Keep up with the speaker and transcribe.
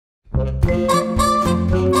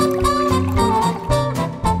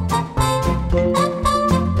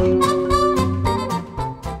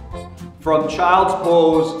child's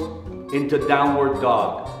pose into downward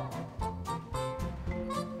dog.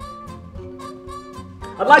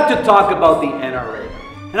 I'd like to talk about the NRA,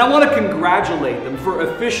 and I want to congratulate them for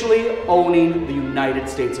officially owning the United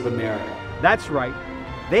States of America. That's right.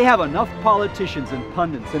 They have enough politicians and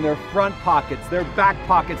pundits in their front pockets, their back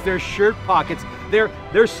pockets, their shirt pockets,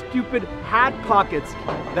 their stupid hat pockets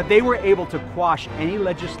that they were able to quash any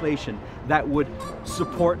legislation that would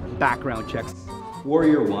support background checks.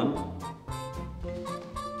 Warrior 1.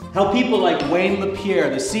 How people like Wayne LaPierre,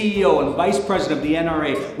 the CEO and Vice President of the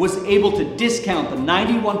NRA, was able to discount the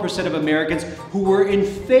 91% of Americans who were in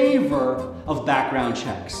favor of background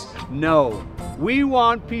checks. No, we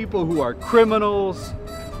want people who are criminals,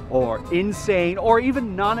 or insane, or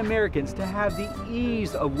even non-Americans to have the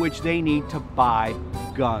ease of which they need to buy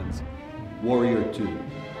guns. Warrior 2.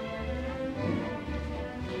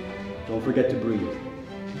 Don't forget to breathe.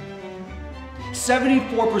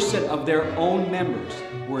 74% of their own members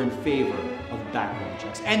were in favor of background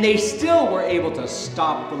checks, and they still were able to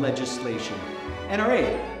stop the legislation.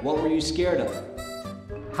 NRA, what were you scared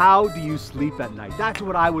of? How do you sleep at night? That's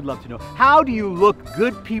what I would love to know. How do you look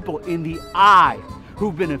good people in the eye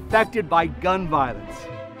who've been affected by gun violence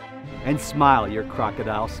and smile your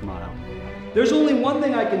crocodile smile? There's only one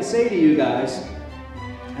thing I can say to you guys,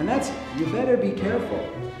 and that's you better be careful.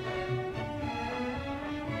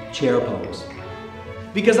 Chair pose.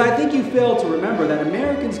 Because I think you fail to remember that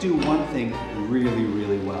Americans do one thing really,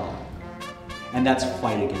 really well, and that's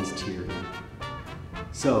fight against tyranny.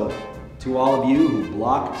 So, to all of you who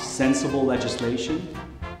block sensible legislation,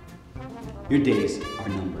 your days are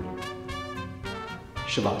numbered.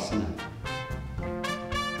 Shavasana.